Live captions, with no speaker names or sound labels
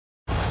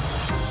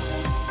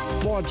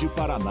Pode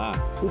Paraná,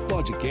 o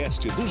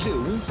podcast do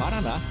G1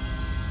 Paraná.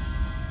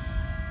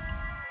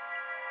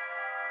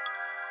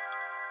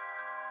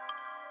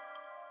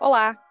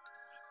 Olá!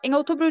 Em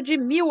outubro de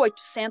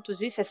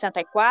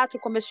 1864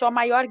 começou a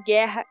maior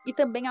guerra e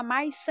também a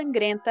mais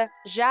sangrenta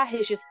já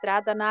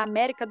registrada na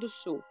América do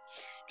Sul.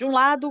 De um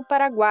lado, o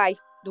Paraguai,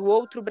 do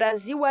outro,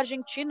 Brasil,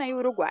 Argentina e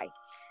Uruguai.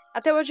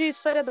 Até hoje,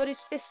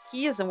 historiadores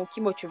pesquisam o que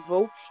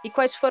motivou e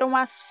quais foram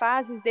as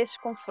fases desse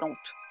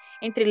confronto.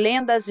 Entre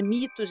lendas,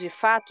 mitos e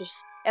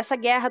fatos, essa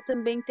guerra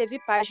também teve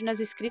páginas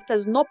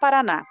escritas no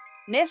Paraná.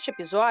 Neste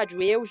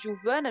episódio, eu,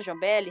 Giovana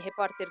Jambelli,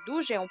 repórter do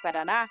G1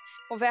 Paraná,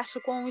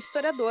 converso com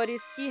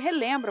historiadores que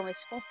relembram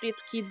esse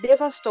conflito que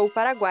devastou o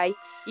Paraguai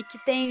e que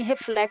tem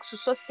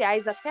reflexos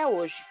sociais até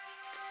hoje.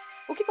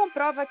 O que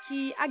comprova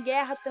que a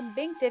guerra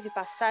também teve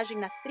passagem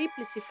na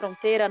tríplice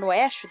fronteira no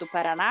oeste do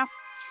Paraná.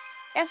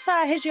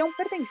 Essa região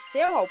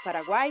pertenceu ao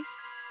Paraguai?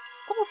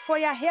 Como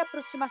foi a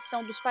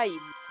reaproximação dos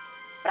países?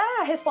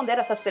 Para responder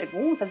essas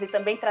perguntas e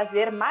também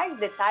trazer mais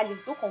detalhes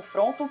do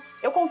confronto,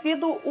 eu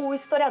convido o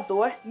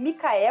historiador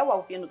Micael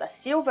Alvino da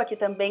Silva, que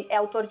também é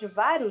autor de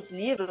vários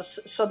livros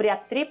sobre a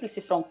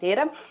tríplice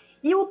fronteira,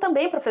 e o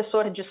também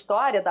professor de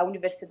História da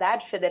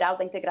Universidade Federal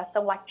da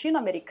Integração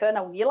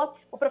Latino-Americana, UNILA,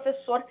 o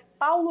professor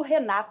Paulo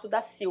Renato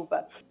da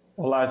Silva.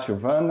 Olá,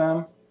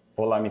 Giovana.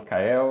 Olá,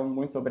 Micael.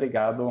 Muito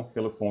obrigado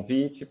pelo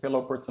convite e pela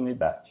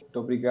oportunidade. Muito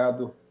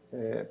obrigado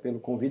pelo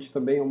convite.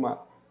 Também é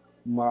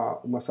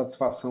uma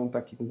satisfação estar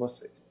aqui com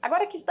vocês.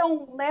 Agora que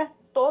estão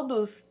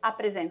todos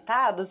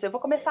apresentados, eu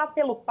vou começar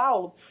pelo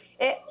Paulo.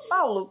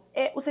 Paulo,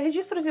 os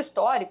registros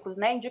históricos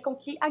indicam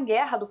que a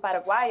Guerra do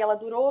Paraguai ela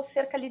durou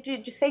cerca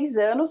de 6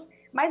 anos,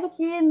 mas o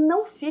que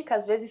não fica,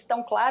 às vezes,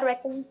 tão claro é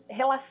com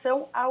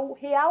relação ao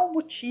real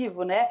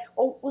motivo,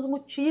 ou os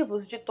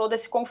motivos de todo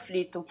esse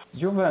conflito.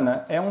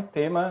 Giovana, é um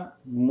tema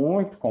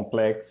muito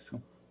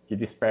complexo, que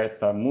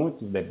desperta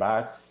muitos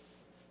debates,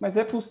 mas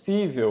é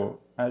possível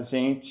a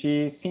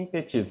gente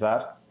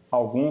sintetizar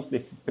alguns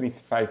desses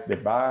principais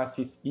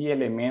debates e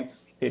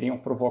elementos que teriam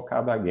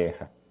provocado a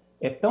guerra.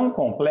 É tão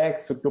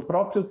complexo que o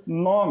próprio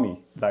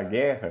nome da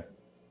guerra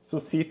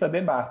suscita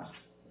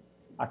debates.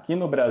 Aqui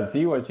no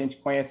Brasil, a gente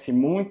conhece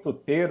muito o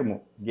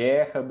termo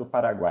Guerra do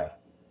Paraguai.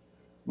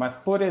 Mas,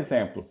 por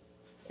exemplo,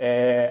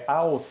 há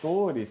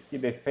autores que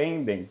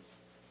defendem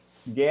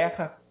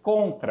guerra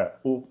contra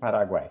o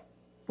Paraguai.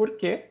 Por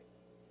quê?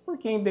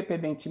 Porque,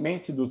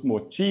 independentemente dos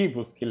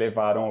motivos que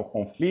levaram ao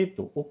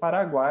conflito, o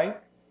Paraguai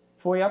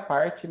foi a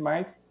parte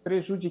mais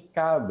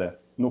prejudicada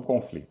no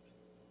conflito.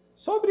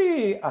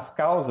 Sobre as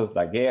causas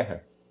da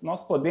guerra,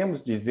 nós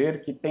podemos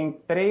dizer que tem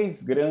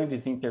 3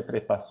 grandes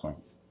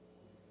interpretações.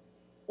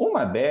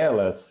 Uma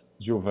delas,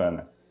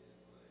 Giovana,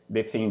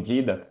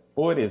 defendida,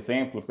 por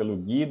exemplo, pelo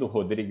Guido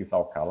Rodrigues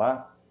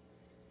Alcalá,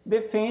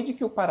 defende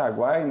que o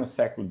Paraguai, no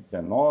século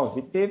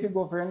XIX, teve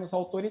governos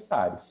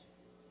autoritários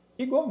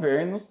e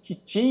governos que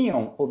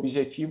tinham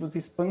objetivos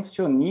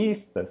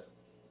expansionistas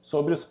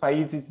sobre os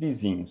países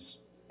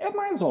vizinhos. É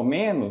mais ou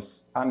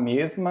menos a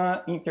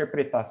mesma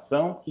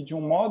interpretação que, de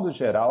um modo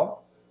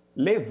geral,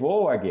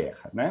 levou à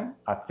guerra,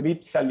 A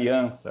tríplice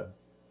aliança,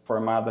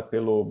 formada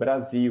pelo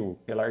Brasil,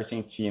 pela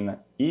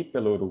Argentina e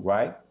pelo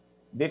Uruguai,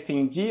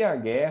 defendia a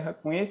guerra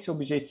com esse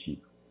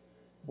objetivo.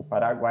 O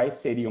Paraguai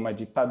seria uma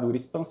ditadura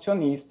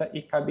expansionista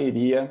e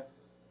caberia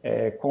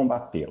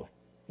combatê-la.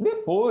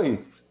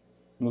 Depois,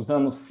 nos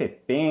anos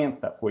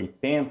 70,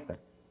 80,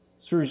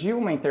 surgiu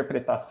uma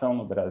interpretação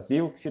no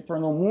Brasil que se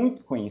tornou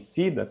muito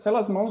conhecida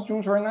pelas mãos de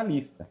um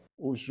jornalista,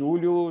 o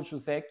Júlio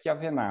José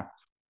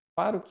Chiavenato.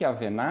 Para o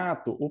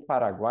Chiavenato, o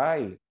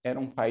Paraguai era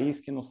um país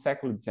que no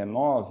século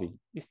XIX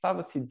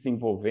estava se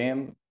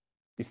desenvolvendo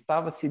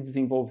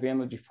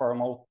de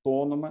forma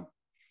autônoma,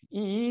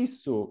 e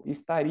isso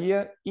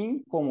teria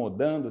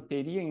incomodado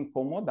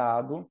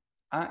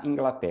a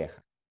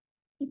Inglaterra.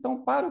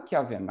 Então, para o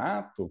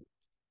Chiavenato,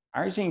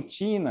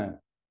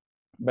 Argentina,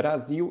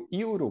 Brasil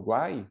e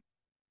Uruguai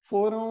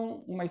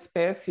foram uma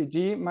espécie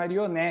de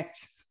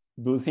marionetes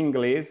dos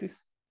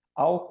ingleses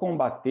ao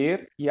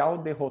combater e ao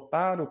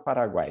derrotar o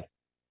Paraguai.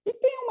 E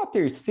tem uma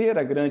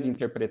terceira grande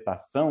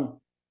interpretação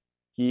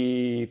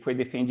que foi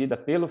defendida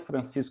pelo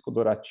Francisco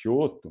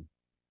Doratiotto,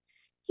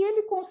 que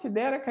ele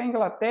considera que a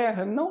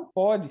Inglaterra não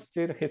pode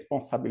ser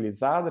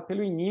responsabilizada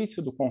pelo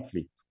início do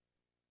conflito.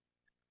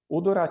 O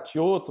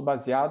Doratiotto,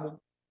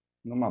 baseado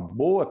numa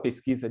boa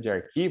pesquisa de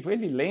arquivo,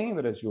 ele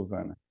lembra,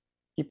 Giovana,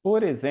 que,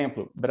 por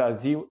exemplo,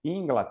 Brasil e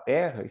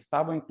Inglaterra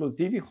estavam,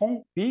 inclusive,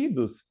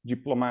 rompidos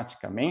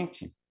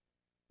diplomaticamente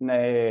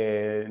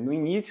no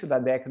início da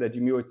década de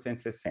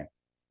 1860.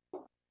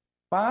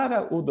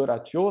 Para o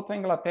Doratiotto, a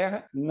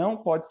Inglaterra não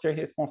pode ser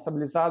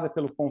responsabilizada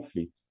pelo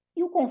conflito.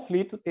 E o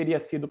conflito teria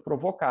sido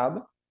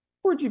provocado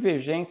por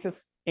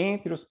divergências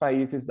entre os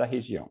países da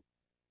região.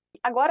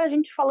 Agora, a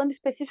gente falando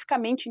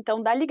especificamente,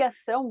 então, da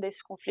ligação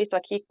desse conflito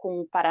aqui com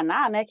o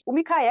Paraná, o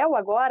Micael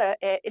agora,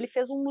 ele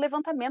fez um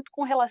levantamento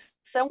com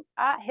relação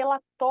a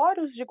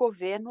relatórios de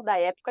governo da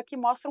época que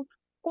mostram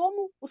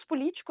como os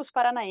políticos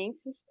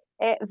paranaenses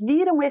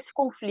viram esse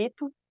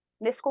conflito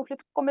nesse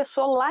conflito que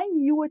começou lá em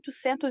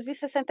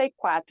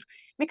 1864.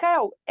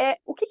 Micael,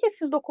 o que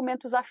esses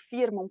documentos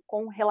afirmam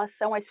com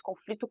relação a esse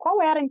conflito?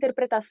 Qual era a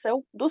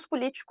interpretação dos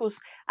políticos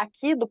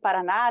aqui do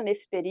Paraná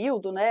nesse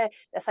período, né,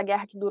 dessa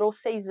guerra que durou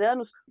 6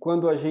 anos?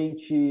 Quando a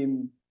gente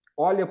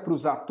olha para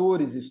os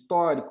atores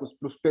históricos,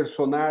 para os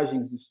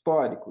personagens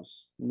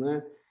históricos,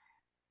 né,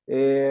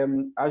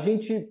 a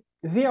gente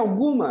vê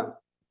alguma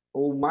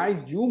ou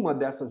mais de uma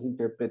dessas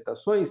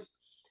interpretações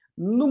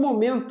no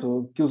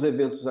momento que os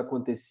eventos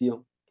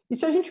aconteciam. E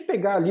se a gente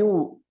pegar ali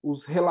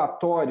os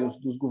relatórios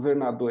dos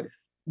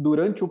governadores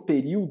durante o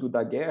período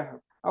da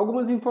guerra,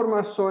 algumas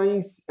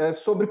informações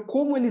sobre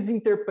como eles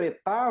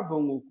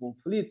interpretavam o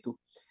conflito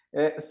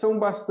são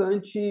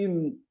bastante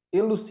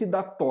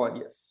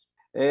elucidatórias.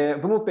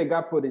 Vamos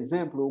pegar, por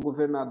exemplo, o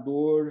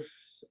governador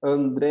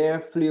André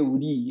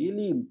Fleury.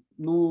 Ele,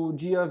 no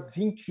dia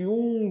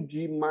 21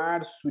 de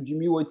março de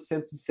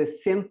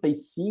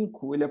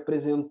 1865, ele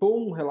apresentou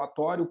um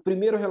relatório, o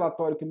primeiro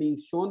relatório que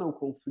menciona o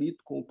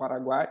conflito com o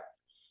Paraguai,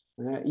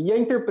 né? E a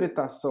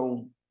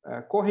interpretação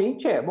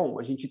corrente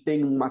a gente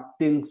tem uma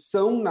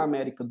tensão na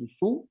América do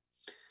Sul.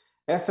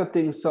 Essa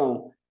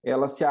tensão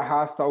ela se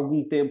arrasta há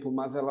algum tempo,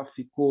 mas ela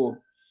ficou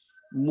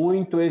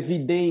muito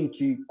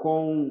evidente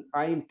com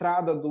a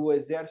entrada do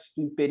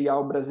Exército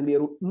Imperial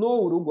Brasileiro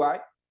no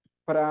Uruguai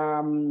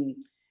para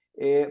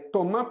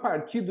tomar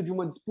partido de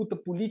uma disputa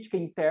política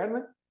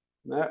interna,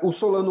 né? O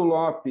Solano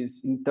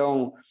Lopes,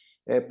 então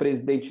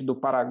presidente do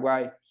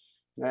Paraguai,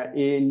 né,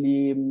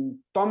 ele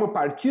toma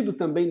partido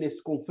também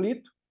nesse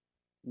conflito,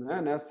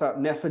 né,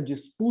 nessa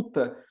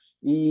disputa,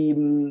 e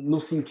no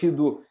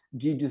sentido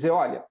de dizer,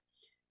 olha,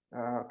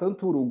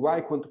 tanto o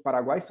Uruguai quanto o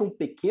Paraguai são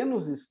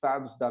pequenos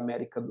estados da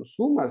América do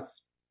Sul,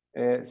 mas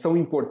são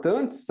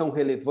importantes, são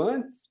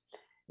relevantes,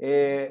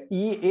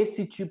 e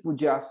esse tipo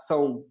de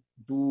ação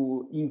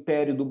do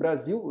Império do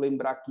Brasil,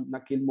 lembrar que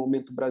naquele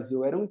momento o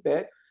Brasil era um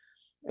império,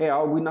 é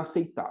algo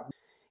inaceitável.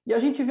 E a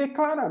gente vê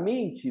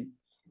claramente,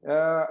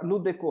 no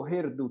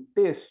decorrer do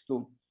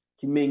texto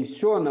que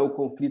menciona o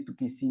conflito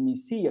que se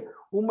inicia,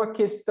 uma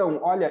questão,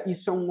 olha,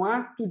 isso é um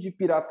ato de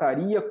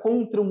pirataria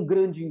contra um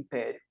grande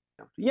império.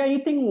 E aí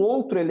tem um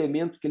outro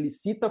elemento que ele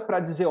cita para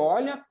dizer,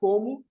 olha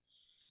como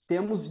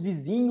temos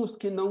vizinhos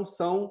que não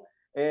estão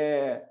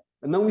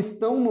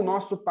no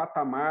nosso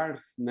patamar,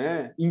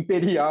 né,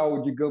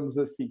 imperial, digamos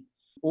assim.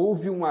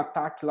 Houve um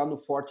ataque lá no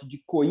Forte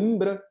de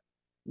Coimbra,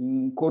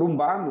 em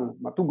Corumbá, no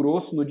Mato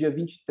Grosso, no dia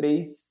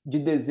 23 de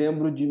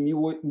dezembro de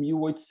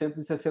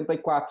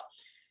 1864.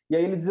 E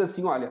aí ele diz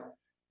assim, olha,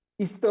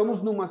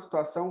 estamos numa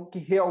situação que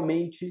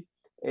realmente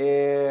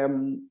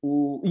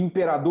o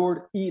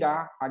imperador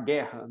irá à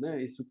guerra,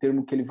 né? Esse é o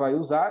termo que ele vai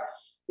usar.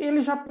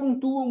 Ele já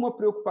pontua uma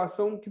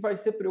preocupação que vai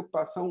ser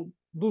preocupação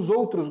dos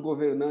outros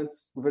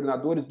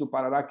governadores do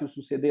Paraná que o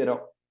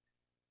sucederão.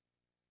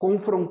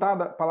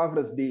 Confrontada,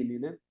 palavras dele,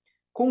 né?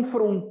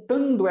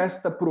 Confrontando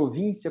esta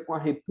província com a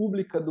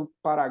República do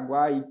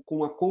Paraguai,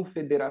 com a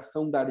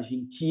Confederação da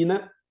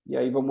Argentina, e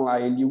aí vamos lá,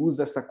 ele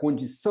usa essa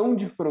condição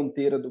de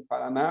fronteira do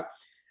Paraná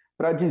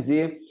para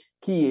dizer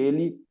que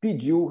ele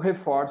pediu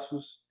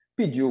reforços,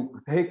 pediu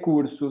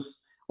recursos,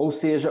 ou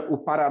seja, o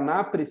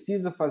Paraná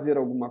precisa fazer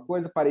alguma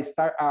coisa para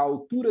estar à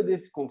altura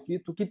desse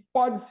conflito, que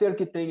pode ser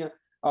que tenha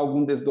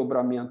algum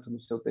desdobramento no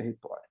seu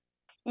território.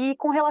 E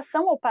com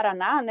relação ao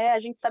Paraná, né, a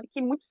gente sabe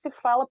que muito se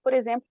fala, por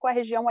exemplo, com a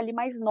região ali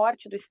mais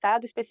norte do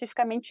estado,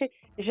 especificamente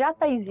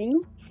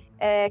Jataizinho,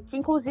 que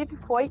inclusive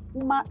foi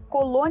uma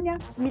colônia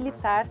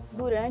militar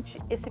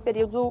durante esse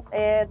período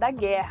da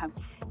guerra.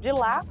 De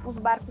lá, os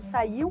barcos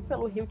saíam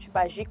pelo rio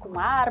Tibagi com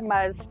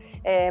armas,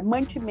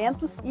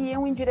 mantimentos e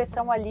iam em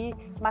direção ali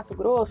Mato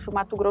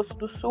Grosso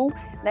do Sul,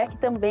 né, que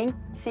também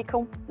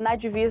ficam na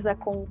divisa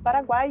com o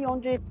Paraguai,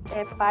 onde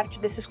parte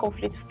desses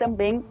conflitos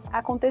também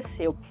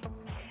aconteceu.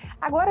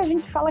 Agora a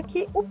gente fala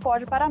que o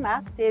Pod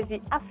Paraná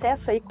teve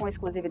acesso aí com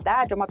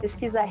exclusividade a uma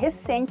pesquisa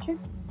recente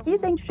que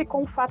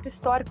identificou um fato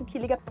histórico que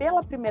liga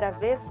pela primeira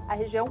vez a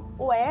região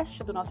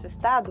oeste do nosso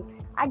estado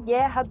à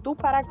Guerra do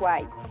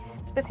Paraguai.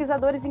 Os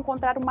pesquisadores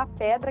encontraram uma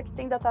pedra que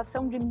tem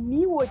datação de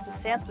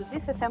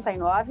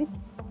 1869,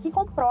 que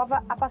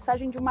comprova a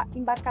passagem de uma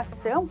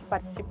embarcação que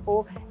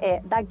participou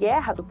da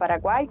Guerra do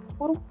Paraguai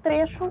por um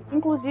trecho,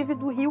 inclusive,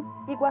 do rio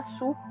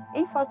Iguaçu,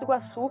 em Foz do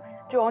Iguaçu,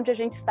 de onde a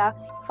gente está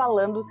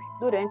falando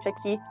durante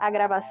aqui a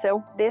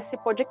gravação desse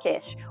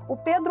podcast. O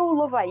Pedro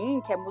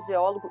Lovain, que é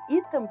museólogo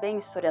e também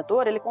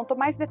historiador, ele contou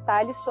mais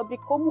detalhes sobre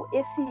como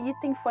esse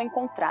item foi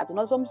encontrado.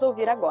 Nós vamos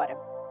ouvir agora.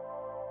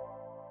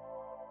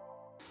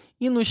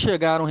 E nos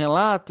chegaram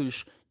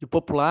relatos de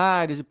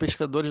populares e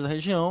pescadores da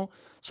região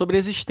sobre a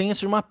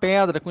existência de uma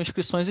pedra com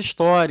inscrições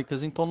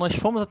históricas. Então nós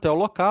fomos até o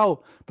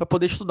local para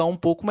poder estudar um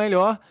pouco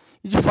melhor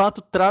e, de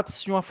fato,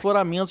 trata-se de um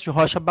afloramento de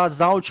rocha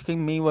basáltica em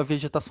meio à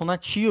vegetação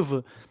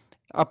nativa,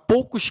 a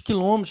poucos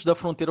quilômetros da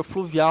fronteira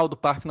fluvial do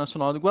Parque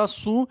Nacional do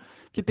Iguaçu,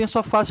 que tem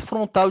sua face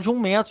frontal de 1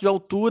 metro de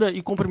altura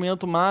e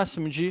comprimento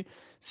máximo de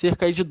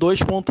cerca de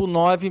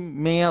 2,9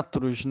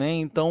 metros, né?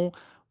 Então,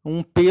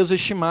 um peso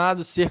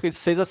estimado cerca de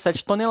 6 a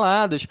 7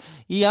 toneladas,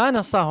 e há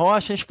nessa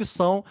rocha a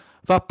inscrição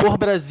Vapor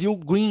Brasil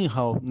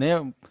Greenhall,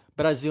 né?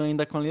 Brasil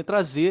ainda com a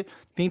letra Z,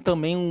 tem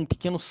também um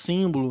pequeno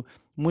símbolo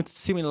muito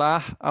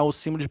similar ao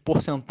símbolo de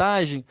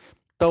porcentagem,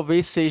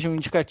 talvez seja um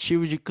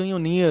indicativo de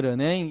canhoneira,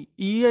 né?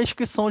 E a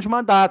inscrição de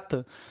uma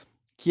data,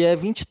 que é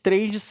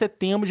 23 de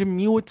setembro de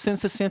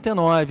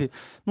 1869.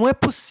 Não é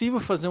possível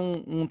fazer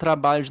um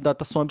trabalho de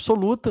datação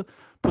absoluta,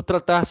 por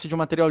tratar-se de um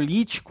material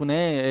lítico,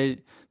 né,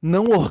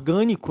 não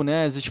orgânico,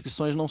 né, as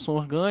inscrições não são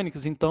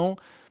orgânicas, então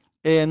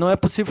não é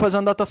possível fazer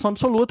uma datação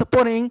absoluta,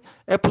 porém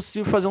é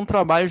possível fazer um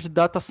trabalho de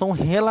datação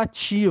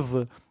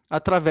relativa,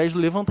 através do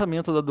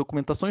levantamento da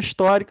documentação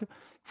histórica,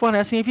 que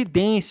fornecem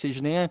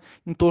evidências, né,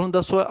 em torno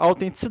da sua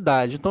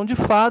autenticidade. Então, de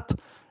fato,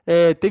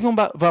 teve um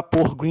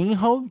vapor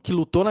Greenhall, que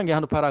lutou na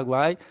Guerra do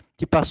Paraguai,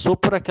 que passou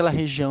por aquela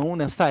região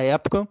nessa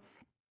época,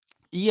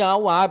 e há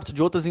o hábito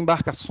de outras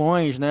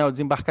embarcações, né, ao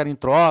desembarcarem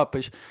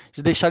tropas,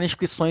 de deixar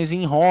inscrições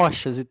em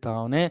rochas e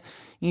tal, né?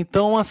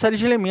 Então, uma série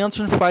de elementos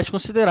nos faz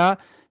considerar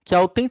que a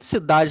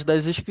autenticidade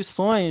das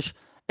inscrições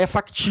é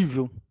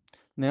factível,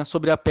 né,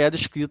 sobre a pedra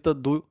escrita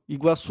do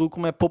Iguaçu,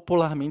 como é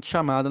popularmente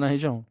chamada na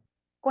região.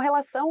 Com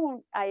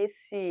relação a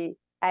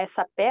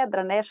essa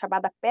pedra, né,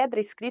 chamada Pedra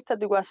Escrita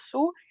do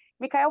Iguaçu,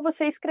 Micael,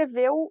 você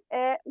escreveu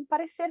um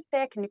parecer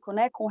técnico,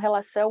 né, com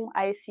relação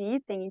a esse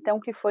item, então,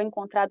 que foi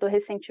encontrado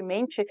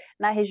recentemente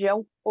na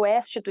região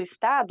oeste do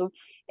estado.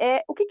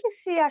 O que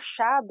esse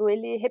achado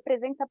ele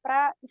representa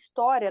para a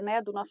história, né,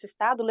 do nosso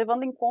estado,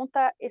 levando em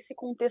conta esse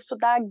contexto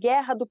da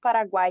Guerra do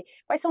Paraguai?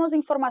 Quais são as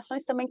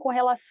informações também com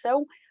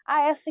relação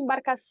a essa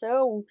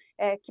embarcação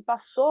que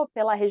passou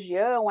pela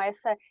região, a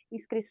essa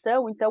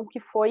inscrição, então, que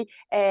foi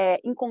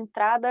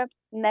encontrada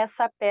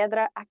nessa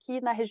pedra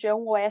aqui na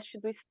região oeste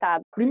do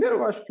estado? Primeiro,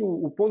 eu acho que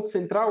o ponto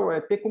central é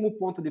ter como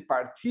ponto de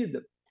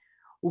partida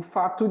o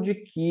fato de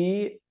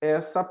que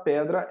essa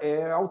pedra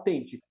é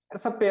autêntica.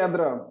 Essa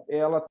pedra,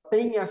 ela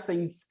tem essa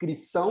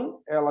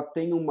inscrição, ela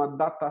tem uma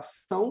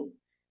datação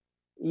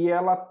e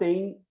ela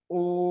tem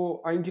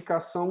a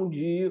indicação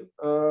de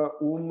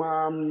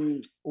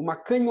uma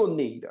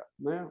canhoneira,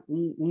 né?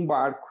 Um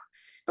barco.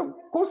 Então,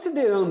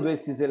 considerando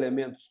esses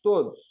elementos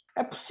todos,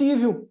 é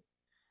possível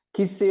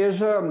que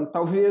seja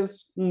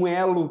talvez um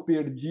elo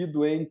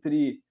perdido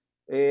entre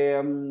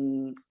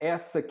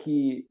essa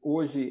que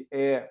hoje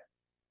é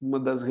uma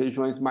das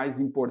regiões mais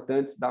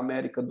importantes da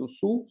América do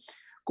Sul,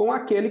 com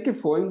aquele que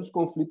foi um dos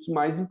conflitos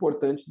mais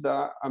importantes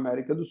da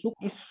América do Sul.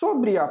 E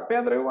sobre a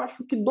pedra, eu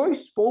acho que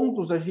 2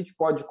 pontos a gente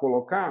pode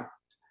colocar.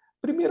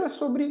 Primeiro é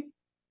sobre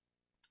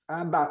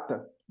a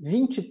data,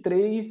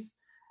 23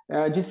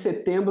 de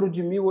setembro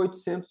de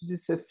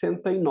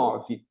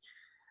 1869.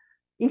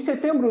 Em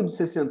setembro de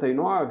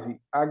 69,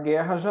 a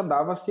guerra já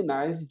dava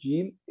sinais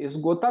de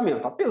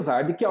esgotamento,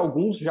 apesar de que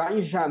alguns já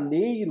em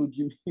janeiro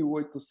de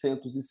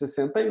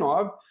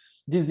 1869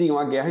 diziam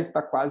a guerra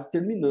está quase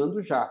terminando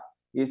já.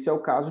 Esse é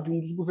o caso de um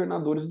dos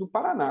governadores do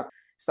Paraná.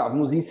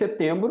 Estávamos em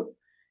setembro,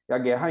 a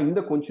guerra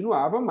ainda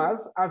continuava,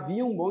 mas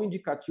havia um bom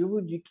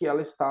indicativo de que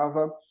ela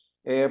estava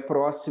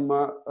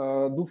próxima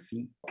do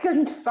fim. O que a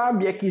gente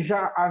sabe é que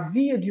já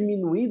havia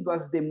diminuído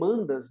as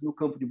demandas no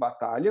campo de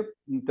batalha,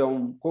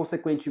 então,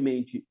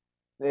 consequentemente,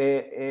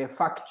 é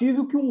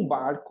factível que um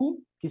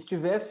barco que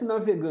estivesse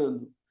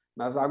navegando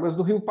nas águas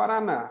do Rio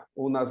Paraná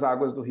ou nas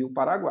águas do Rio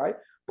Paraguai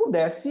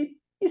pudesse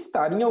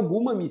estar em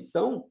alguma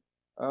missão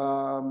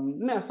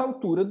nessa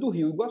altura do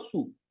Rio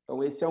Iguaçu.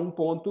 Então, esse é um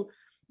ponto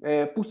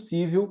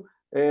possível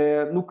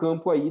no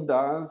campo aí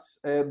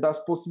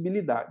das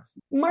possibilidades.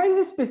 Mais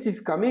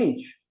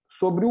especificamente,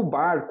 sobre o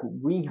barco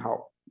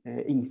Greenhall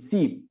em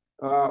si,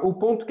 o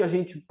ponto que a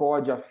gente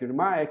pode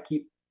afirmar é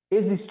que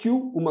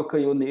existiu uma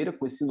canhoneira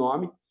com esse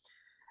nome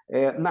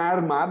na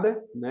Armada,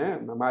 né,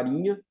 na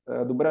Marinha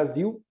do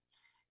Brasil.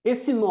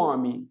 Esse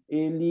nome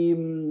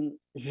ele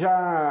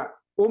já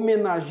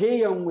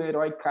homenageia um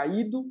herói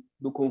caído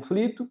do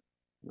conflito,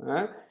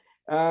 né?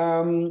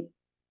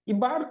 E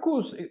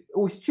barcos,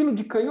 o estilo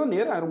de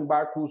canhoneira eram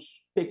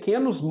barcos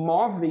pequenos,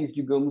 móveis,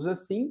 digamos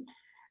assim,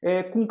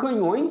 com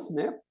canhões,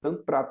 né,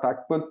 tanto para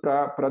ataque quanto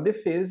para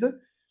defesa,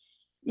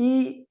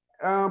 e,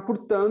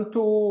 portanto,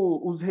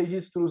 os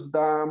registros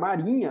da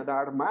Marinha, da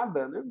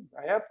Armada, né,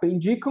 da época,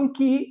 indicam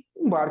que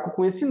um barco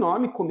com esse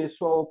nome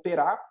começou a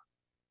operar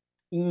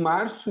em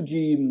março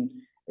de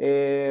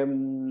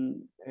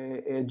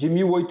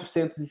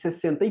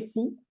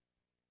 1865,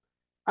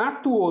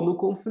 atuou no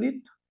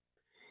conflito,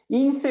 e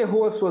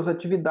encerrou as suas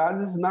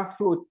atividades na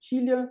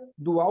flotilha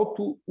do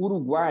Alto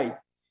Uruguai,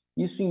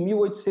 isso em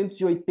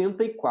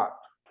 1884.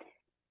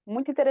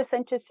 Muito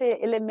interessante esse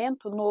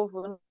elemento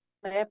novo,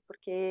 né?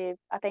 Porque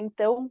até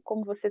então,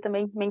 como você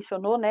também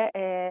mencionou, né,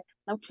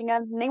 não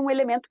tinha nenhum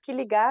elemento que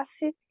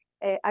ligasse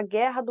a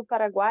Guerra do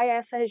Paraguai a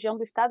essa região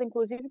do estado,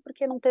 inclusive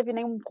porque não teve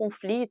nenhum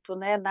conflito,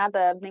 né,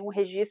 nada, nenhum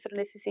registro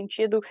nesse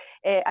sentido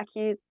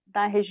aqui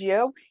na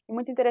região. E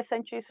muito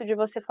interessante isso de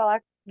você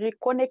falar de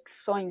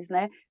conexões,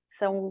 né?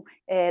 São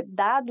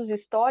dados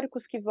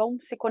históricos que vão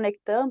se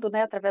conectando,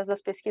 né, através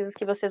das pesquisas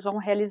que vocês vão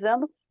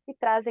realizando e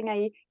trazem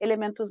aí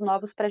elementos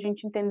novos para a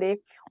gente entender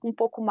um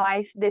pouco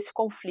mais desse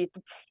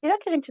conflito. E já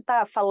que a gente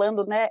está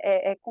falando, né,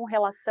 com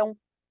relação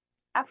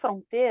à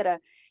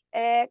fronteira,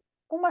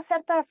 com uma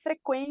certa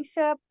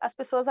frequência as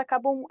pessoas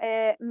acabam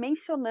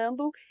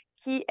mencionando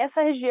que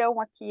essa região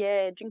aqui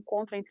é de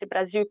encontro entre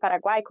Brasil e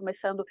Paraguai,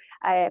 começando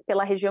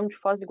pela região de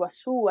Foz do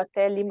Iguaçu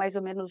até ali mais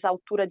ou menos a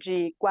altura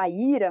de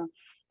Guaíra,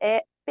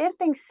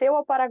 pertenceu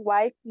ao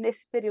Paraguai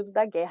nesse período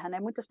da guerra, né?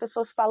 Muitas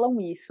pessoas falam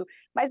isso,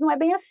 mas não é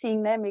bem assim,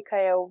 né,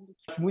 Micael?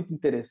 Acho muito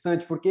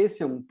interessante, porque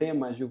esse é um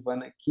tema,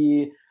 Giovana,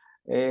 que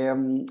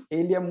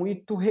ele é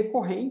muito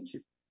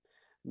recorrente,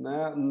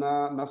 né,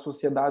 na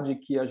sociedade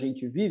que a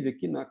gente vive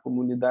aqui,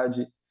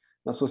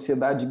 na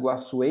sociedade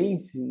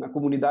iguaçuense, na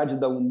comunidade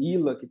da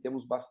Unila, que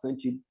temos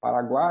bastante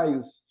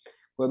paraguaios,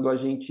 quando a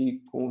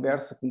gente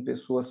conversa com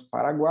pessoas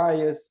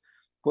paraguaias,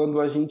 quando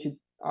a gente,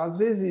 às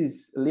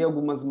vezes, lê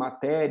algumas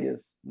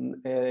matérias,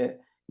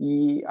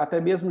 e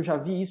até mesmo já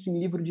vi isso em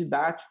livro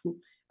didático,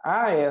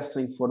 há essa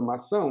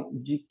informação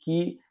de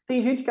que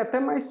tem gente que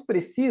até mais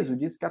preciso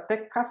diz que até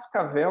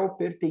Cascavel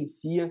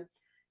pertencia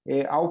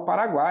ao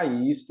Paraguai,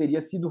 e isso teria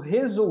sido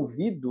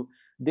resolvido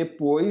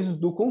depois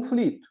do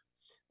conflito.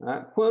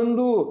 Né?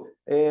 Quando,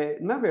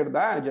 na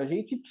verdade, a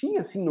gente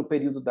tinha, assim, no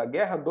período da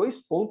guerra,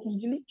 2 pontos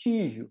de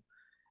litígio,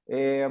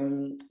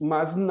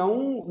 mas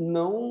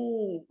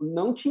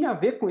não tinha a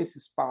ver com esse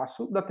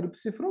espaço da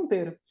tríplice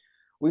fronteira.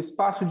 O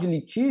espaço de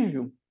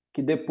litígio,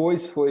 que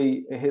depois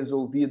foi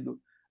resolvido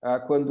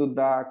quando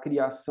da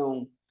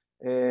criação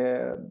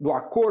do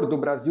acordo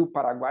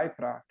Brasil-Paraguai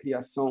para a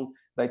criação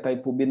da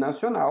Itaipu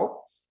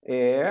Binacional,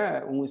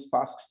 é um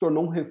espaço que se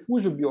tornou um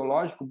refúgio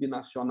biológico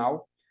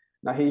binacional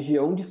na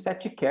região de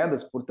Sete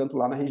Quedas, portanto,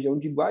 lá na região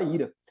de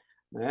Guaíra.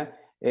 Né?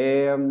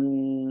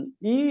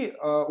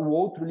 O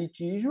outro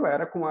litígio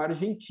era com a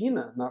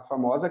Argentina, na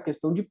famosa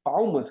questão de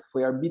Palmas, que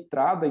foi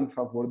arbitrada em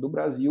favor do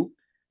Brasil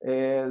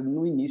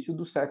no início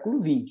do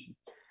século XX.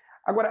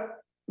 Agora,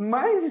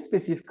 mais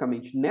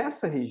especificamente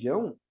nessa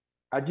região,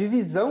 a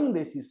divisão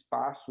desse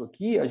espaço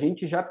aqui, a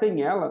gente já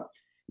tem ela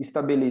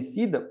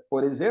estabelecida,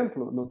 por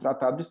exemplo, no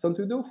Tratado de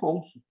Santo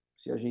Ildefonso.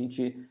 Se a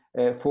gente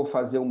for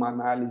fazer uma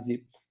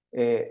análise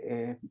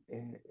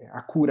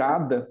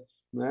acurada,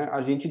 né, a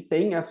gente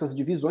tem essas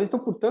divisões. Então,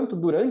 portanto,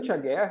 durante a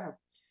guerra,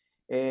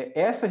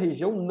 essa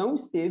região não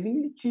esteve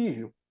em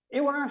litígio.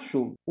 Eu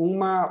acho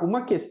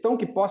uma questão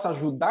que possa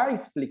ajudar a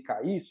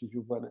explicar isso,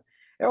 Giovana,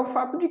 é o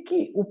fato de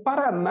que o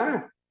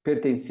Paraná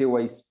pertenceu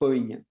à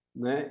Espanha,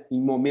 né?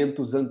 Em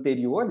momentos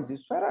anteriores,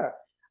 isso era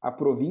a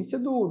província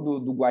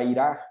do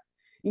Guairá.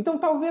 Então,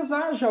 talvez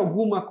haja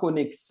alguma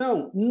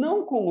conexão,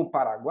 não com o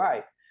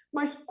Paraguai,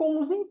 mas com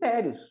os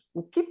impérios.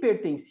 O que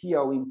pertencia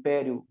ao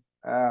Império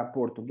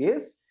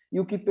Português e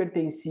o que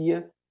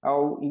pertencia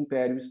ao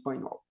Império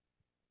Espanhol.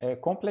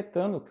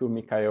 Completando o que o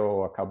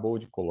Micael acabou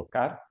de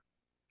colocar,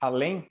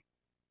 além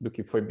do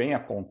que foi bem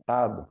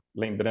apontado,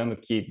 lembrando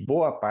que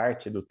boa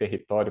parte do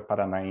território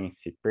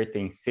paranaense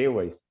pertenceu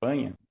à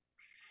Espanha,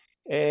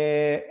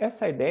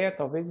 essa ideia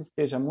talvez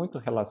esteja muito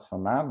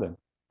relacionada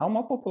a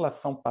uma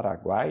população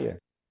paraguaia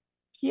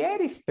que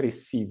era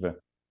expressiva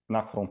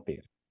na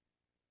fronteira.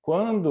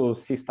 Quando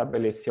se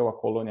estabeleceu a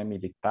colônia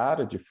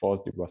militar de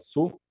Foz do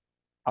Iguaçu,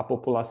 a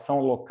população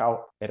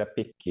local era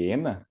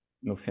pequena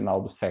no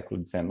final do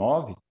século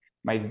XIX,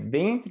 mas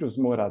dentre os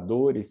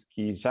moradores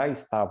que já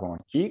estavam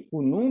aqui,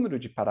 o número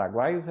de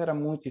paraguaios era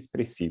muito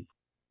expressivo.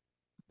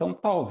 Então,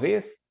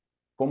 talvez,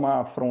 como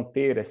a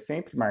fronteira é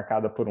sempre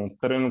marcada por um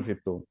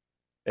trânsito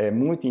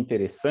muito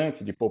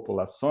interessante de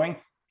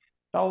populações,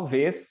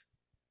 talvez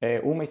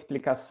uma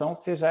explicação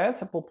seja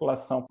essa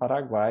população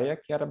paraguaia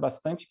que era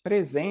bastante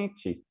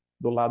presente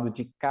do lado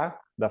de cá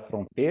da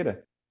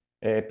fronteira,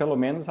 pelo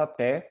menos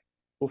até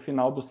o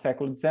final do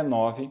século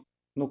XIX,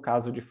 no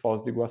caso de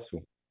Foz do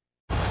Iguaçu.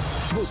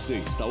 Você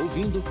está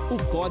ouvindo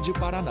o Pod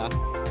Paraná,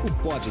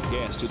 o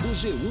podcast do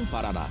G1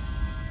 Paraná.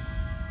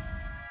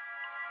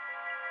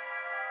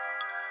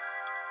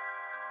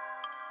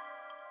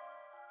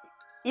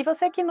 E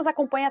você que nos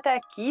acompanha até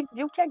aqui,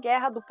 viu que a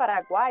Guerra do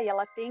Paraguai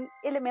ela tem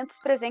elementos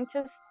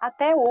presentes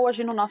até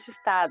hoje no nosso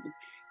estado.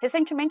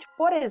 Recentemente,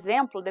 por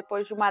exemplo,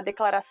 depois de uma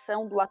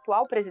declaração do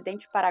atual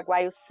presidente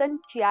paraguaio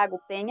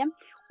Santiago Peña,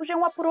 o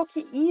G1 apurou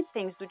que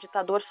itens do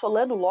ditador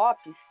Solano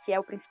Lopes, que é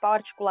o principal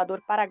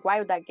articulador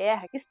paraguaio da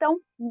guerra, estão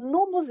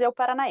no Museu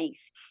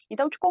Paranaense.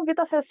 Então, te convido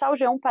a acessar o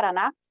G1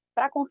 Paraná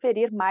para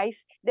conferir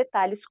mais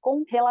detalhes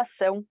com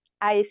relação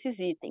a esses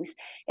itens.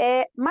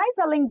 Mas,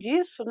 além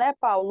disso, né,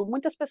 Paulo,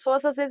 muitas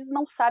pessoas às vezes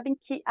não sabem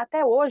que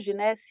até hoje,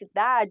 né,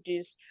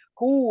 cidades,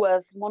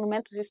 ruas,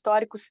 monumentos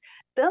históricos,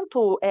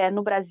 tanto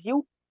no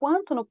Brasil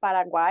quanto no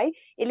Paraguai,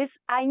 eles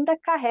ainda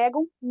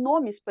carregam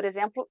nomes, por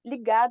exemplo,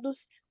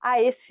 ligados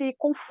a esse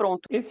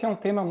confronto. Esse é um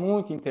tema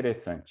muito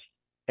interessante.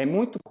 É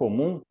muito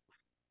comum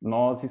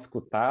nós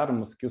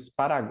escutarmos que os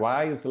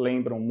paraguaios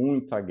lembram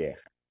muito a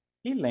guerra.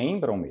 E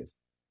lembram mesmo.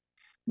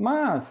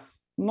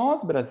 Mas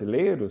nós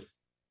brasileiros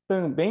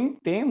também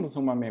temos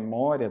uma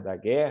memória da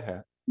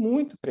guerra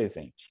muito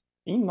presente,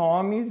 em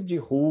nomes de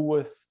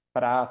ruas,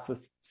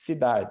 praças,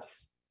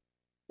 cidades.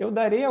 Eu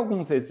darei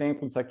alguns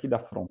exemplos aqui da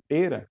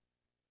fronteira,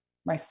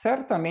 mas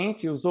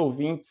certamente os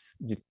ouvintes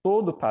de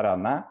todo o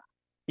Paraná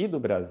e do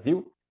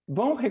Brasil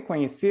vão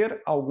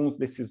reconhecer alguns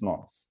desses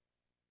nomes.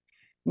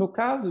 No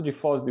caso de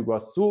Foz do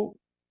Iguaçu,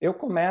 eu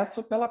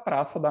começo pela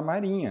Praça da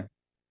Marinha,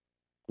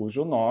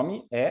 cujo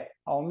nome é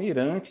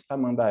Almirante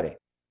Tamandaré.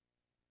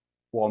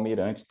 O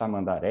Almirante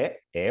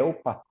Tamandaré é o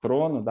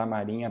patrono da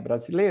Marinha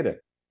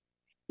brasileira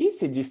e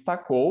se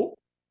destacou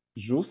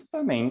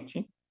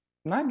justamente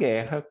na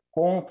guerra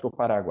contra o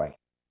Paraguai.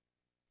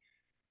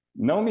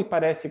 Não me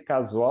parece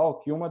casual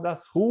que uma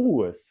das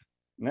ruas,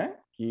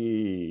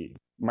 que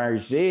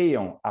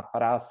margeiam a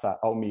Praça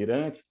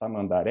Almirante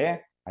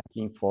Tamandaré,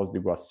 aqui em Foz do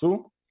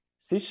Iguaçu,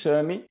 se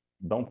chame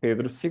Dom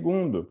Pedro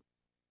II,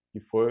 que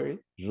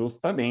foi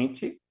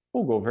justamente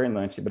o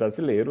governante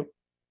brasileiro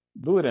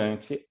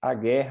durante a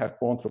guerra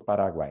contra o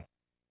Paraguai.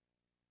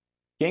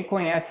 Quem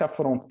conhece a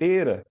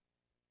fronteira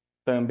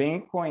também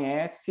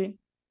conhece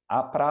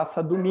a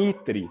Praça do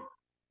Mitre,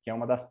 que é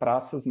uma das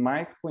praças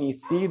mais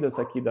conhecidas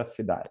aqui da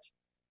cidade.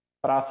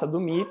 Praça do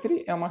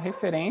Mitre é uma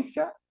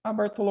referência a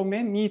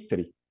Bartolomé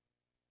Mitre,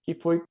 que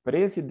foi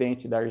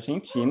presidente da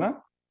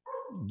Argentina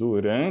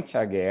durante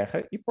a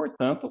guerra e,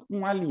 portanto,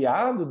 um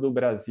aliado do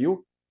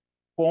Brasil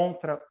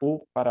contra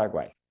o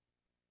Paraguai.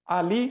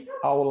 Ali,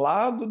 ao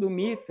lado do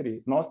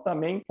Mitre, nós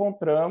também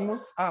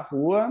encontramos a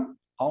Rua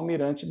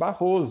Almirante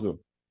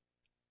Barroso,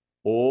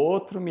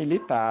 outro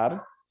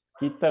militar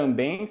que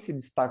também se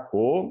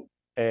destacou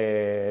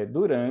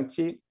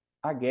durante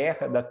a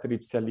Guerra da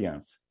Tríplice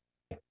Aliança.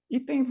 E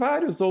tem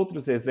vários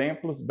outros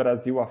exemplos,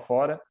 Brasil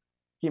afora,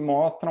 que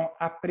mostram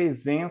a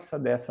presença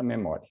dessa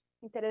memória.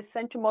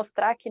 Interessante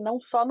mostrar que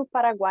não só no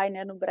Paraguai,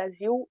 no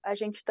Brasil, a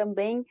gente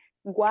também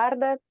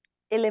guarda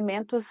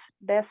elementos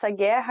dessa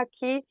guerra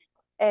que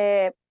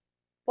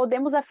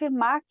podemos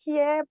afirmar que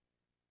é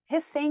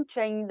recente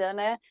ainda,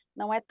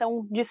 não é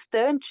tão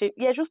distante,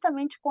 e é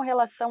justamente com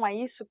relação a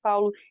isso,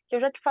 Paulo, que eu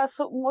já te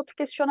faço um outro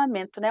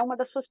questionamento, Uma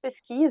das suas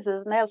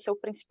pesquisas, o seu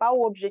principal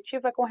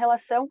objetivo é com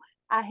relação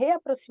à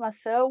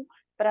reaproximação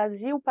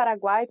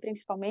Brasil-Paraguai,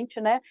 principalmente,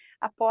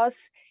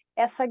 após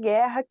essa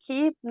guerra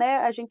que,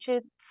 a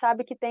gente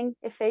sabe que tem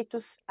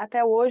efeitos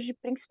até hoje,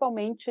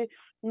 principalmente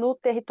no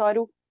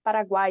território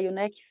paraguaio,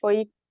 que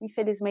foi,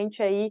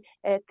 infelizmente, aí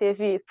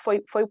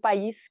foi o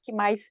país que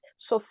mais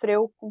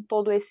sofreu com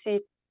todo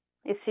esse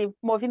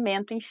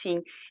movimento,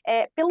 enfim.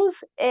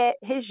 Pelos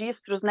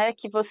registros,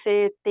 que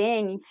você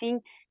tem,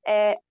 enfim,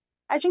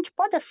 a gente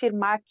pode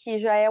afirmar que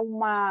já é um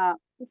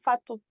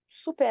fato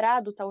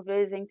superado,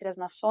 talvez, entre as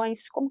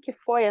nações? Como que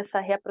foi essa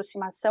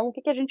reaproximação? O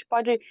que a gente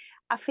pode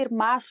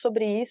afirmar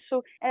sobre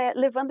isso,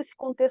 levando esse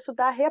contexto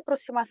da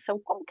reaproximação?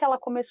 Como que ela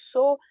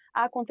começou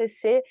a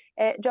acontecer,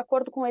 de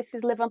acordo com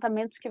esses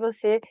levantamentos que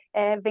você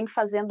vem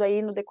fazendo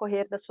aí no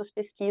decorrer das suas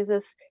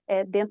pesquisas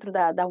dentro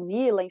da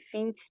UNILA,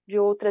 enfim, de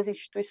outras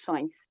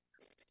instituições?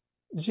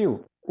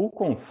 Gil, o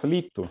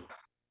conflito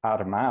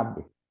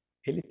armado,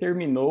 ele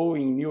terminou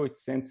em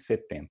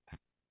 1870.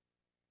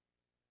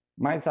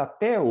 Mas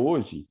até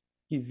hoje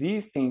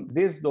existem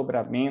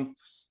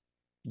desdobramentos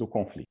do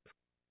conflito.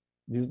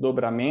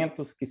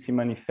 Desdobramentos que se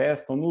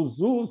manifestam nos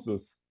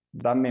usos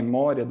da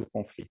memória do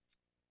conflito.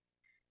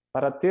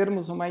 Para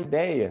termos uma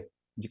ideia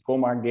de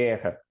como a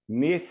guerra,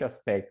 nesse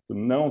aspecto,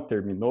 não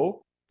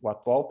terminou, o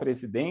atual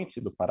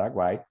presidente do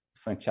Paraguai,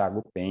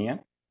 Santiago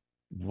Peña,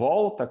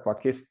 volta com a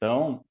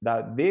questão da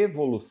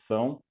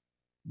devolução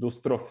dos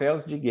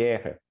troféus de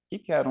guerra. O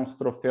que eram os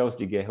troféus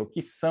de guerra? O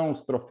que são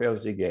os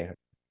troféus de guerra?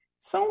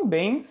 São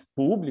bens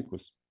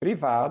públicos,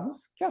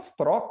 privados, que as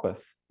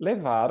tropas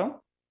levaram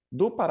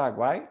do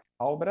Paraguai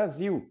ao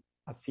Brasil,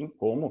 assim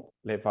como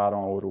levaram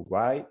ao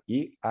Uruguai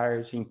e à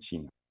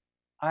Argentina.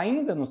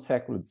 Ainda no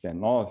século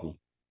XIX,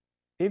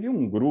 teve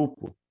um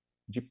grupo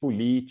de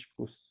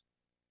políticos,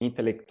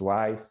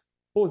 intelectuais,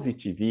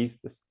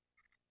 positivistas,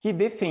 que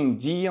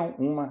defendiam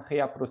uma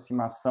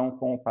reaproximação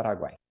com o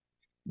Paraguai.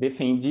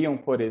 Defendiam,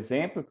 por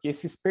exemplo, que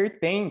esses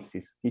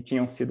pertences que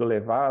tinham sido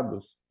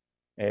levados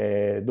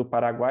do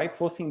Paraguai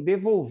fossem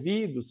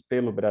devolvidos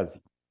pelo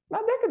Brasil.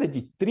 Na década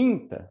de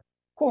 30,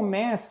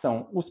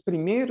 começam os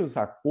primeiros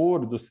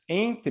acordos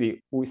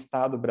entre o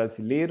Estado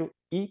brasileiro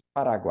e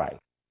Paraguai,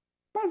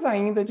 mas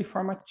ainda de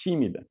forma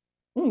tímida.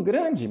 Um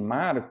grande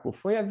marco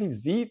foi a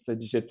visita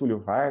de Getúlio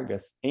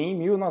Vargas em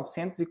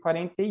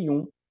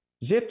 1941.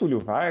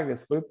 Getúlio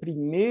Vargas foi o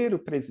primeiro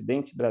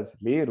presidente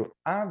brasileiro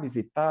a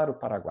visitar o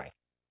Paraguai.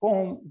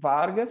 Com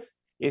Vargas,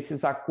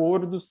 esses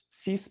acordos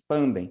se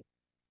expandem,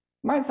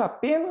 mas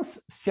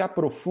apenas se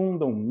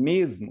aprofundam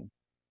mesmo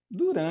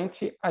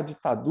durante a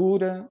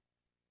ditadura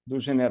do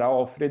general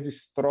Alfredo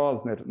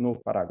Stroessner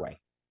no Paraguai.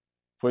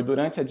 Foi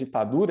durante a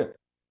ditadura,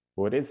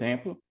 por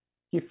exemplo,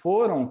 que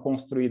foram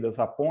construídas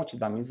a Ponte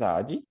da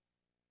Amizade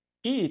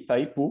e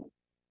Itaipu,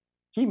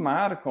 que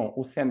marcam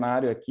o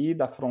cenário aqui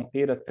da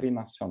fronteira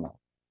trinacional.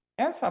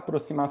 Essa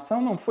aproximação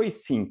não foi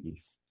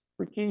simples,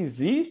 porque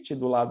existe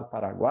do lado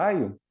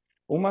paraguaio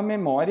uma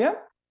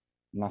memória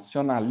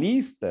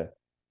nacionalista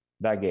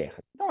da guerra.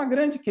 Então, a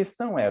grande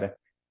questão era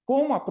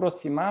como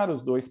aproximar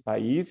os dois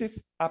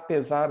países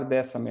apesar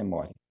dessa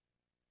memória.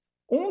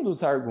 Um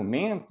dos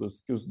argumentos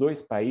que os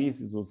dois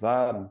países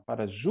usaram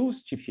para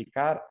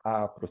justificar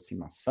a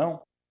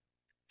aproximação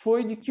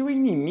foi de que o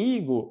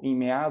inimigo, em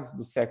meados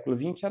do século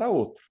XX, era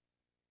outro.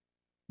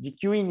 De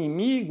que o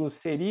inimigo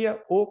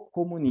seria o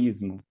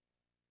comunismo.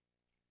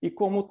 E,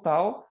 como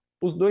tal,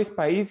 os dois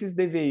países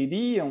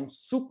deveriam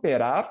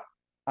superar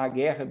a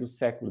guerra do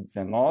século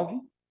XIX,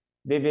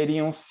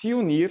 deveriam se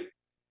unir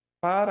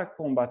para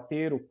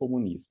combater o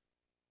comunismo,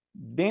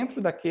 dentro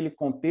daquele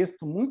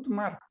contexto muito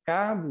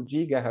marcado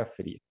de Guerra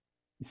Fria.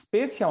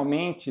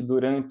 Especialmente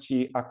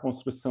durante a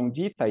construção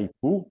de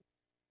Itaipu,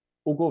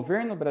 o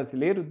governo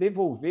brasileiro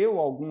devolveu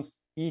alguns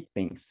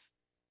itens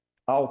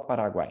ao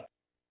Paraguai.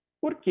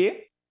 Por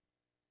quê?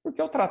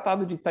 Porque o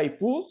Tratado de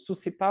Itaipu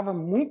suscitava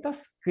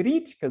muitas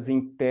críticas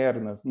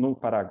internas no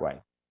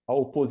Paraguai. A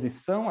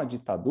oposição à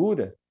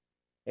ditadura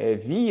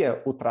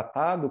via o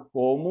tratado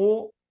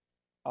como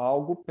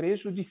algo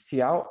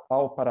prejudicial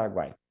ao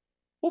Paraguai.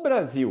 O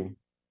Brasil,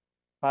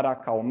 para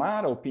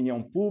acalmar a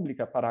opinião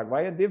pública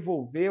paraguaia,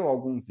 devolveu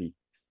alguns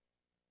itens,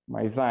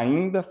 mas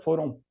ainda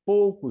foram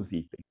poucos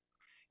itens.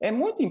 É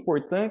muito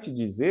importante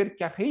dizer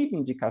que a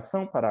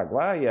reivindicação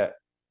paraguaia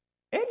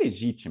é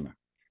legítima.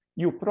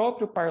 E o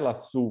próprio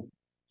Parlasul,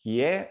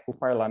 que é o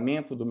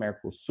parlamento do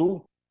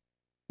Mercosul,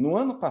 no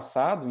ano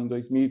passado, em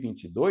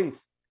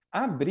 2022,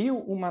 abriu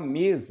uma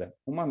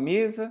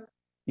mesa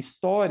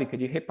histórica,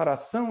 de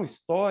reparação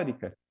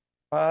histórica,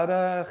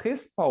 para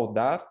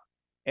respaldar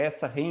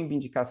essa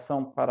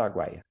reivindicação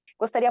paraguaia.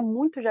 Gostaria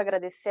muito de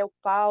agradecer ao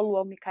Paulo,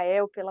 ao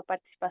Micael pela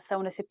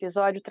participação nesse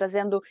episódio,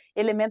 trazendo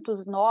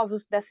elementos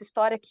novos dessa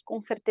história que,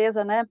 com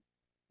certeza,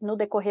 no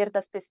decorrer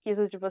das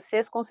pesquisas de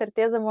vocês, com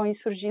certeza vão ir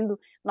surgindo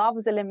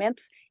novos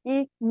elementos,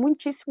 e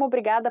muitíssimo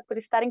obrigada por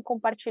estarem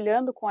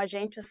compartilhando com a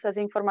gente essas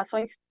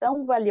informações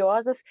tão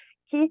valiosas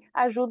que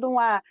ajudam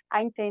a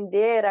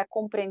entender, a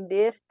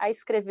compreender, a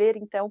escrever,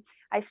 então,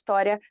 a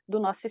história do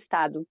nosso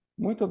Estado.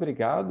 Muito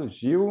obrigado,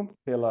 Gil,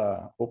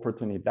 pela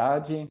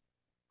oportunidade.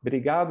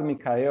 Obrigado,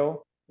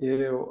 Micael.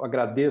 Eu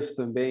agradeço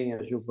também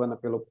a Giovana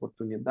pela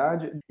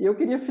oportunidade. Eu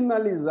queria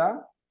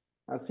finalizar,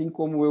 assim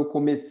como eu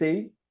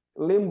comecei,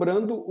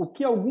 lembrando o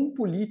que algum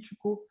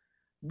político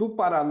do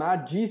Paraná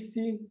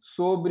disse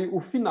sobre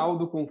o final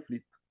do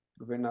conflito.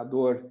 O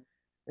governador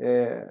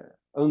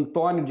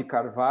Antônio de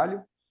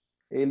Carvalho,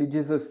 ele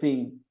diz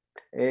assim,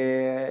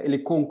 ele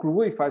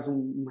conclui, faz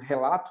um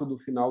relato do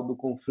final do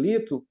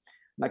conflito,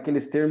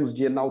 naqueles termos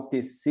de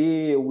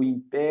enaltecer o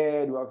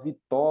império, a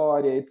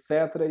vitória,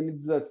 etc. Ele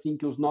diz assim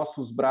que os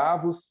nossos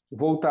bravos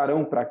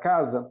voltarão para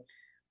casa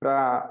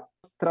para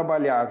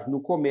trabalhar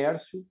no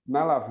comércio,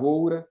 na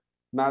lavoura,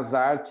 nas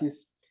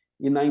artes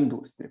e na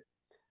indústria.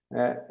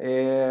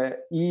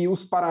 E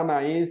os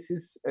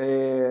paranaenses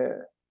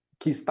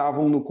que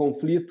estavam no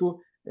conflito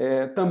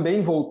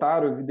também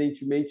voltaram,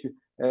 evidentemente,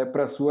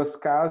 para suas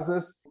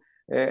casas.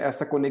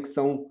 Essa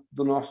conexão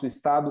do nosso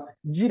Estado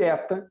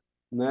direta,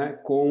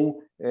 com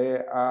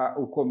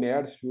o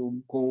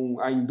comércio, com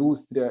a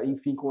indústria,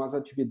 enfim, com as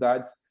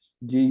atividades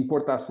de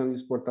importação e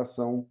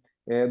exportação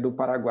do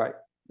Paraguai.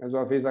 Mais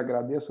uma vez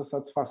agradeço, a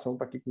satisfação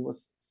estar aqui com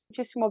vocês.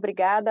 Muitíssimo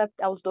obrigada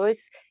aos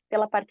dois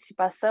pela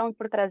participação e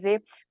por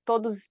trazer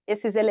todos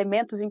esses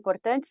elementos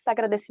importantes.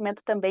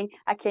 Agradecimento também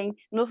a quem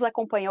nos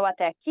acompanhou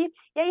até aqui.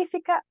 E aí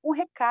fica um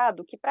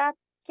recado que, para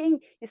quem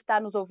está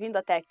nos ouvindo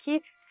até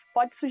aqui,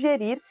 pode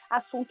sugerir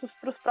assuntos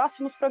para os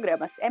próximos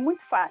programas. É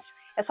muito fácil.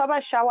 É só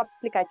baixar o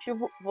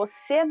aplicativo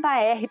Você na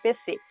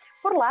RPC.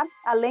 Por lá,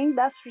 além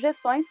das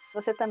sugestões,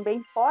 você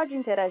também pode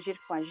interagir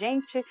com a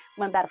gente,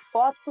 mandar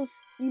fotos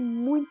e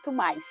muito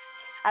mais.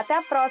 Até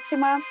a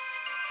próxima!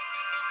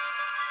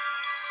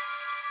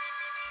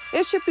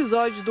 Este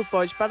episódio do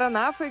Pod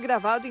Paraná foi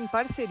gravado em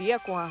parceria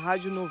com a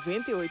Rádio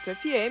 98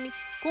 FM,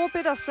 com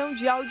operação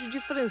de áudio de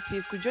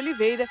Francisco de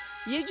Oliveira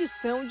e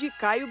edição de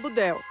Caio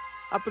Budel.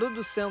 A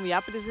produção e a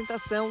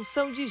apresentação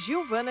são de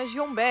Giovana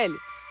Giombelli.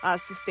 A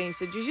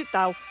assistência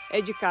digital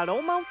é de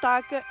Carol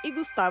Maltaca e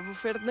Gustavo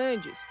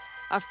Fernandes.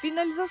 A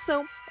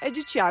finalização é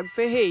de Tiago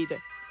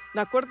Ferreira.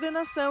 Na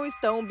coordenação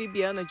estão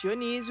Bibiana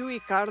Dionísio e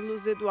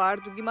Carlos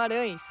Eduardo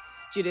Guimarães.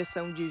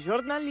 Direção de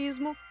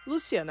jornalismo,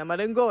 Luciana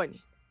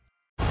Marangoni.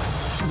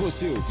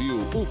 Você ouviu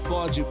o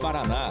Pod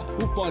Paraná,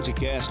 o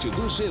podcast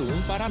do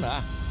G1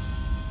 Paraná.